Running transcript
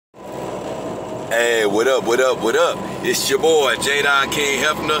Hey, what up, what up, what up? It's your boy, J-Don King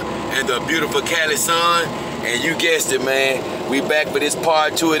Hefner and the beautiful Cali Suun. And you guessed it, man. We back for this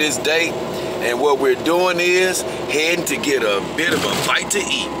part 2 of this date. And what we're doing is heading to get a bit of a bite to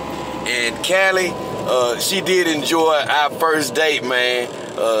eat. And Cali, she did enjoy our first date, man,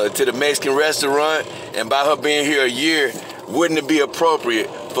 to the Mexican restaurant. And by her being here a year, wouldn't it be appropriate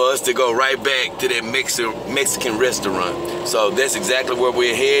for us to go right back to that Mexican restaurant? So that's exactly where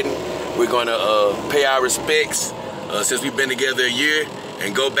we're heading. We're gonna pay our respects since we've been together a year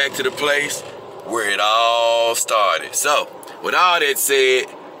and go back to the place where it all started. So, with all that said,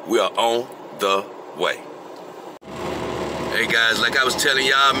 we are on the way. Hey guys, like I was telling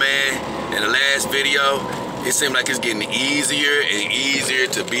y'all, man, in the last video, it seemed like it's getting easier and easier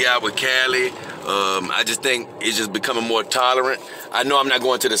to be out with Cali. I just think it's just becoming more tolerant. I know I'm not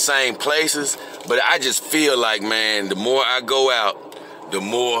going to the same places, but I just feel like, man, the more I go out, the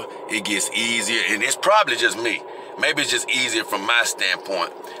more it gets easier. And it's probably just me. Maybe it's just easier from my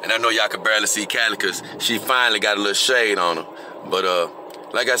standpoint. And I know y'all can barely see Cali because she finally got a little shade on her. But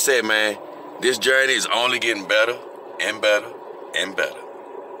like I said, man, this journey is only getting better and better and better.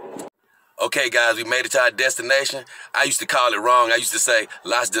 Okay, guys, we made it to our destination. I used to call it wrong. I used to say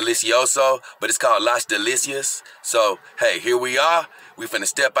Las Delicioso, but it's called Las Delicias. So, hey, here we are. We finna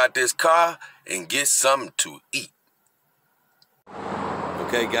step out this car and get something to eat.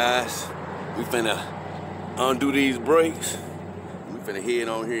 Okay, guys, we finna undo these brakes. We finna head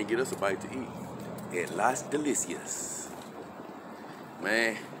on here and get us a bite to eat at Las Delicias.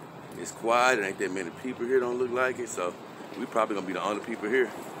 Man, it's quiet. There ain't that many people here. Don't look like it. So we probably gonna be the only people here.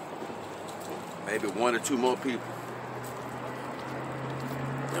 Maybe 1 or 2 more people.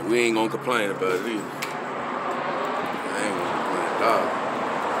 And we ain't gonna complain about it either. I ain't gonna complain at all.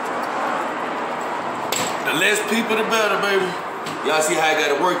 The less people, the better, baby. Y'all see how I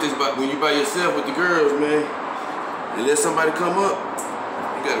gotta work this, but when you by yourself with the girls, man, unless somebody come up,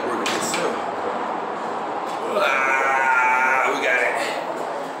 you gotta work it yourself. Ah, we got it.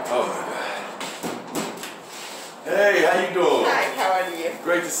 Oh my God. Hey, how you doing? Hi, how are you?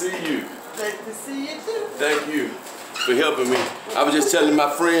 Great to see you. Great to see you too. Thank you for helping me. I was just telling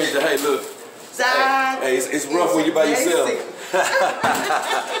my friends that, hey, look, hey, it's rough when you're by yourself.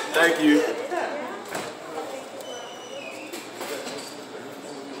 Thank you.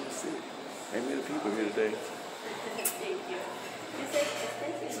 Ain't many people here today.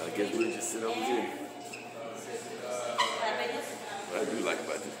 So I guess we'll just sit over here. What I do like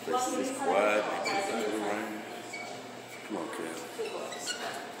about this place is it's quiet. It's out of the rain. Come on, Cal.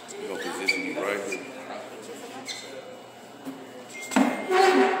 We're gonna position you right here.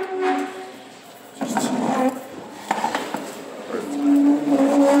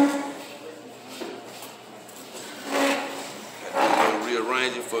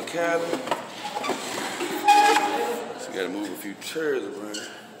 Rearrange it for Cali. So you gotta move a few chairs around.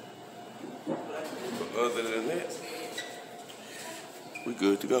 But other than that, we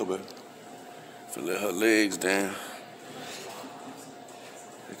good to go, baby. So let her legs down.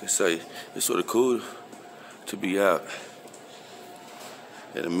 Like I say, it's sort of cool to be out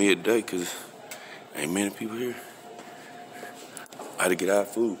at a midday because ain't many people here. I had to get our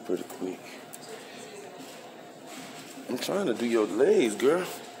food pretty quick. I'm trying to do your legs, girl.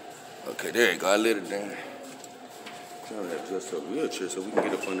 Okay, there you go. I let it down. I'm trying to adjust her wheelchair so we can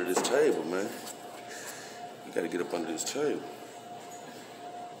get up under this table, man. You gotta get up under this table.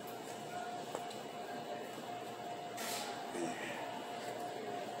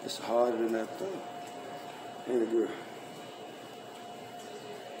 It's harder than I thought. Ain't it, girl?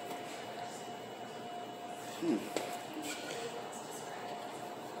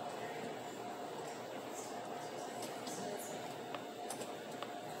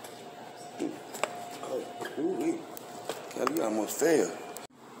 Ooh-wee. Cali, you almost failed.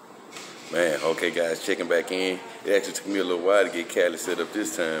 Man, okay guys, checking back in. It actually took me a little while to get Cali set up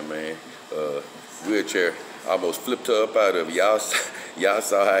this time, man. Wheelchair almost flipped her up out of it. Y'all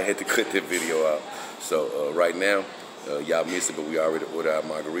saw how I had to cut that video out. So right now, y'all missed it, but we already ordered our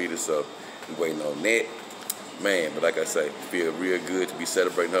margaritas, so we're waiting on that. Man, but like I say, feel real good to be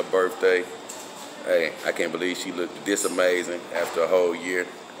celebrating her birthday. Hey, I can't believe she looked this amazing after a whole year.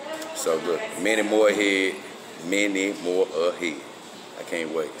 So look, many more ahead, many more ahead. I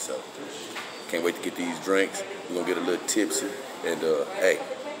can't wait, so can't wait to get these drinks. We're gonna get a little tipsy, and hey,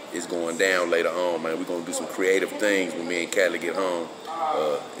 it's going down later on, man. We're gonna do some creative things when me and Cali get home,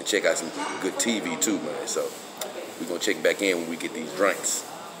 and check out some good TV too, man. So we're gonna check back in when we get these drinks.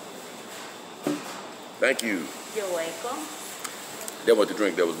 Thank you. You're welcome. That wasn't the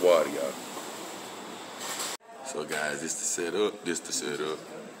drink, that was water, y'all. So guys, this the setup,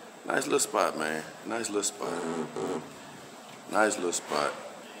 Nice little spot, man. Nice little spot. Nice little spot.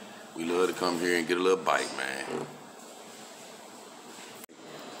 We love to come here and get a little bite, man.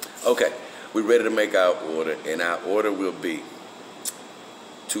 Okay, we're ready to make our order, and our order will be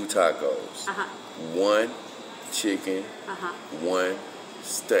 2 tacos, 1 chicken, 1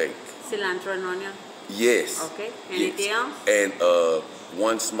 steak. Cilantro and onion. Yes. Okay. Anything else? And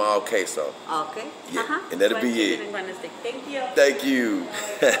 1 small queso. Okay. Yeah. And that'll be it. Thank you. Thank you.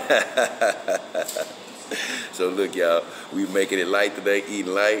 So look, y'all, we making it light today,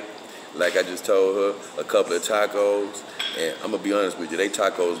 eating light. Like I just told her, a couple of tacos. And I'm gonna be honest with you, they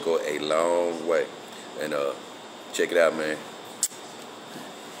tacos go a long way. And check it out, man.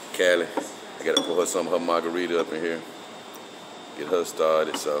 Callie, I gotta put her some of her margarita up in here. Get her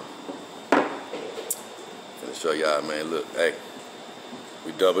started, so. Gonna show y'all, man, look, hey.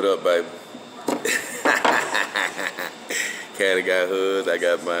 We doubled up, baby. Callie got hers, I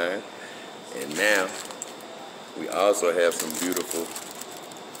got mine. And now, we also have some beautiful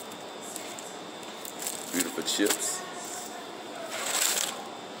chips.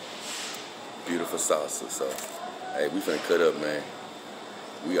 Beautiful salsa. So, hey, we finna cut up, man.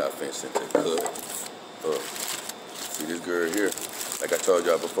 We are finna to cut up. See this girl here? Like I told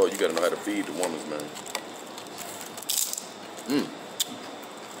y'all before, you gotta know how to feed the woman, man.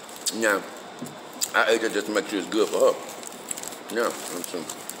 Now, I ate that just to make sure it's good for her. Yeah, I'm sure.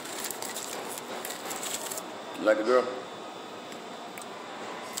 You like it, girl?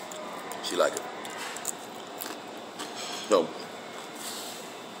 She like it. So,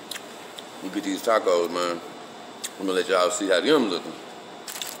 we get these tacos, man. I'm gonna let y'all see how them looking.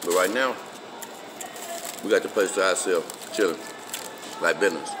 But right now, we got the place to ourselves, chilling, like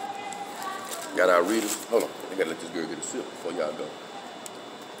business. Got our readers. Hold on, I gotta let this girl get a sip before y'all go.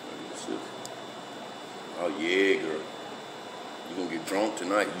 Get a sip. Oh yeah, girl. You gonna get drunk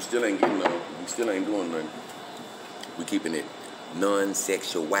tonight. You still ain't getting nothing. We still ain't doing nothing. We keeping it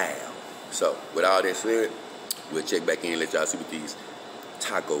non-sexual. So, with all that said, we'll check back in and let y'all see what these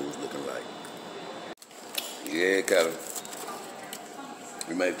tacos looking like. Yeah, Callie.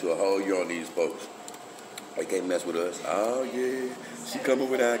 We made it to a whole year on these folks. They can't mess with us. Oh, yeah. She coming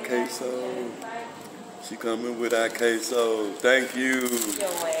with our queso. She coming with our queso. Thank you. You're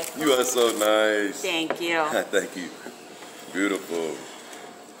welcome. You are so nice. Thank you. Thank you. Beautiful.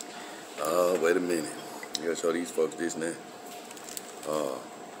 Oh, wait a minute. I gotta show these folks this now. A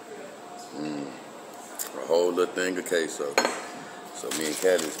whole little thing of queso. So me and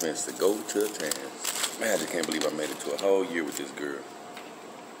Callie spent to go to town. Man, I just can't believe I made it to a whole year with this girl.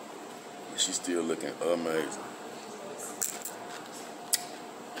 And she's still looking amazing.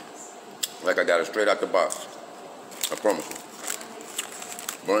 Like I got her straight out the box. I promise you.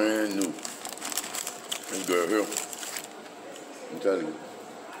 Brand new. This girl here. I'm telling you.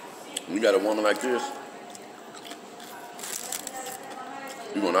 When you got a woman like this,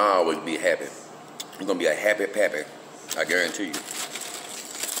 you're gonna always be happy. You're gonna be a happy pappy. I guarantee you.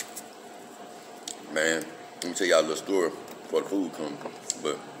 Man, let me tell y'all a little story before the food comes.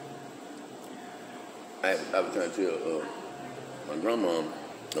 But I was trying to tell my grandma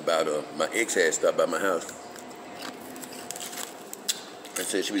about my ex had stopped by my house and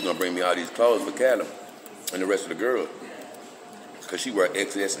said she was gonna bring me all these clothes for Callie and the rest of the girls, cause she wear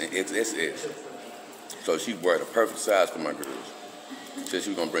XS and XSS, so she wear the perfect size for my girls. Said she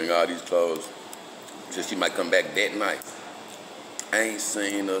was gonna bring all these clothes. Said she might come back that night. I ain't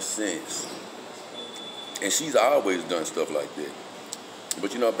seen her since. And she's always done stuff like that.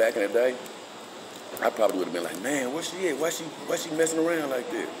 But you know, back in the day, I probably would have been like, man, where she at? Why she messing around like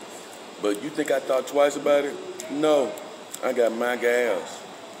that? But you think I thought twice about it? No, I got my gals.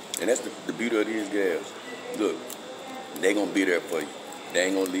 And that's the beauty of these gals. Look, they gonna be there for you. They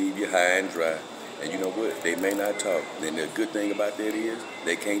ain't gonna leave you high and dry. And you know what? They may not talk. And the good thing about that is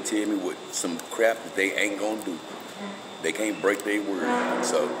they can't tell me what some crap that they ain't gonna do. They can't break their word.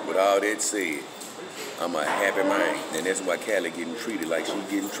 So with all that said, I'm a happy man. And that's why Callie getting treated like she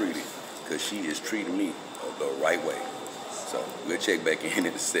getting treated. Because she is treating me the right way. So we'll check back in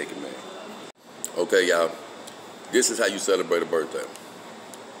a second, man. Okay, y'all. This is how you celebrate a birthday.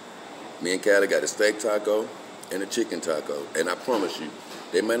 Me and Callie got a steak taco and a chicken taco. And I promise you,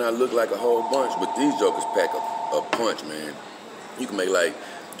 they may not look like a whole bunch, but these jokers pack a punch, man. You can make like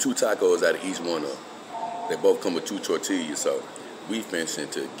 2 tacos out of each one of them. They both come with 2 tortillas, so we finishing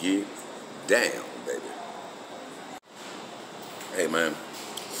to get down, baby. Hey, man,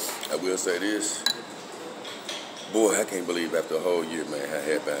 I will say this. Boy, I can't believe after a whole year, man, how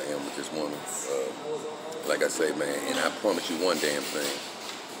happy I am with this woman. Like I say, man, and I promise you one damn thing.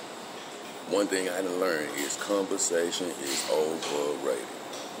 One thing I done learned is conversation is overrated.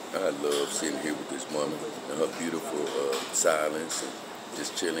 I love sitting here with this woman and her beautiful silence and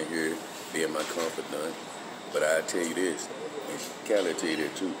just chilling here, being my confidant. But I tell you this, and Callie tell you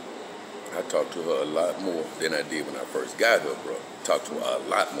that too, I talk to her a lot more than I did when I first got her, bro. Talk to her a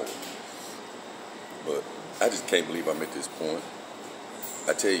lot more. But I just can't believe I'm at this point.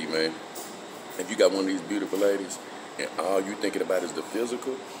 I tell you, man, if you got one of these beautiful ladies and all you thinking about is the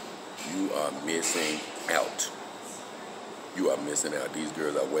physical, you are missing out. You are missing out. These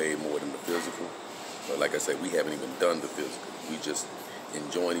girls are way more than the physical. But like I said, we haven't even done the physical. We just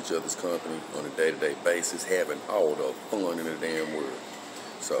enjoying each other's company on a day-to-day basis, having all the fun in the damn world.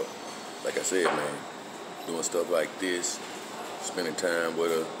 So, like I said, man, doing stuff like this, spending time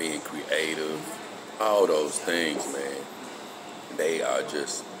with her, being creative, all those things, man, they are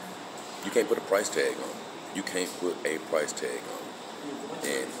just, you can't put a price tag on them. You can't put a price tag on them.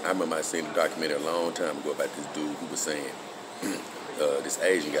 And I remember I seen a documentary a long time ago about this dude who was saying, this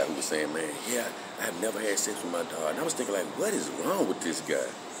Asian guy who was saying, man, yeah, I've never had sex with my dog. And I was thinking, like, what is wrong with this guy?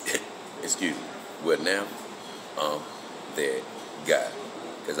 Excuse me. Well, now, that guy.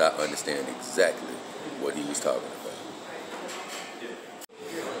 Because I understand exactly what he was talking about.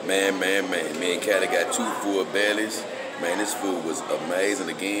 Man, me and Callie got 2 full bellies. Man, this food was amazing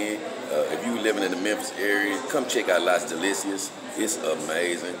again. If you living in the Memphis area, come check out Las Delicias. It's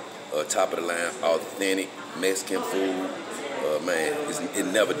amazing. Top of the line, authentic Mexican food. Man, it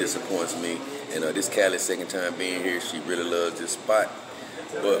never disappoints me. And this Callie's second time being here. She really loves this spot.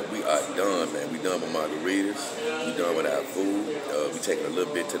 But we are done, man. We done with margaritas. We done with our food. We taking a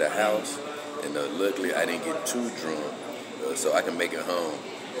little bit to the house. And luckily, I didn't get too drunk. So I can make it home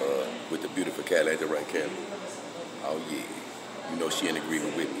with the beautiful Callie. Ain't that right, Callie? Oh, yeah. You know she in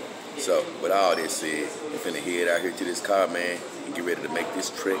agreement with me. So, with all that said, we finna head out here to this car, man, and get ready to make this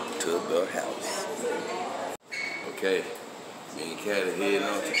trek to the house. Okay. Me and Callie heading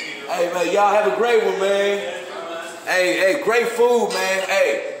on. Hey, man, y'all have a great one, man. Hey, great food, man.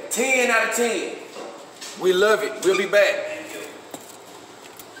 Hey, 10 out of 10. We love it. We'll be back.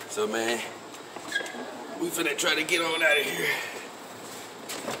 So, man, we finna try to get on out of here.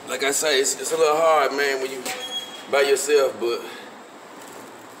 Like I say, it's a little hard, man, when you by yourself, but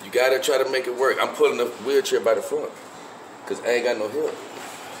you gotta try to make it work. I'm pulling the wheelchair by the front, cause I ain't got no help.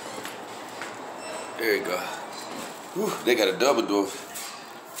 There you go. Whew, they got a double door.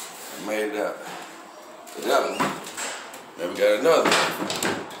 I made it out. That one. Then we got another one.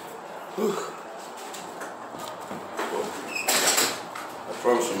 Whew. I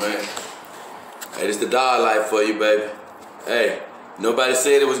promise you, man. Hey, this the dog life for you, baby. Hey, nobody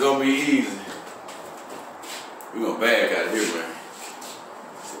said it was gonna be easy. We gonna bag out of here, man.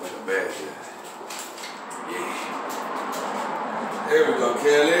 It's like a bag here. Yeah. There we go,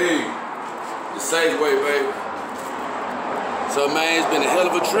 Kelly. The safe way, baby. So, man, it's been a hell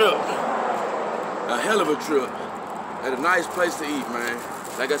of a trip. A hell of a trip. At a nice place to eat, man.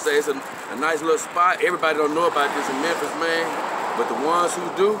 Like I say, it's a nice little spot. Everybody don't know about this in Memphis, man. But the ones who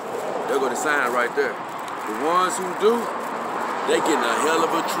do, they'll go to sign right there. The ones who do, they getting a hell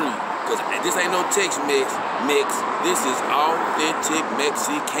of a treat. Cause this ain't no Tex-Mex mix. This is authentic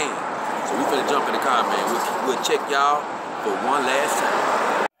Mexican. So we finna jump in the car, man. We'll check y'all for one last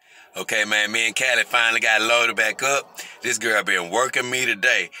time. Okay, man, me and Callie finally got loaded back up. This girl been working me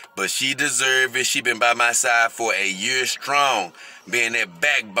today, but she deserve it. She been by my side for a year strong, being that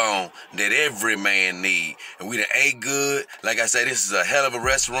backbone that every man need. And we done ate good. Like I said, this is a hell of a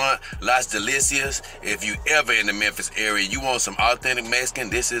restaurant, Las Delicias. If you ever in the Memphis area, you want some authentic Mexican,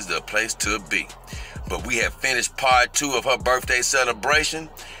 this is the place to be. But we have finished part 2 of her birthday celebration.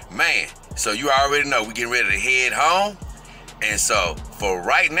 Man, so you already know we getting ready to head home. And so, for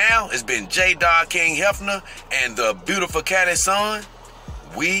right now, it's been J. Dog King Hefner and the beautiful Callie Suun.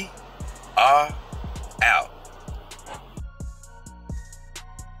 We are out.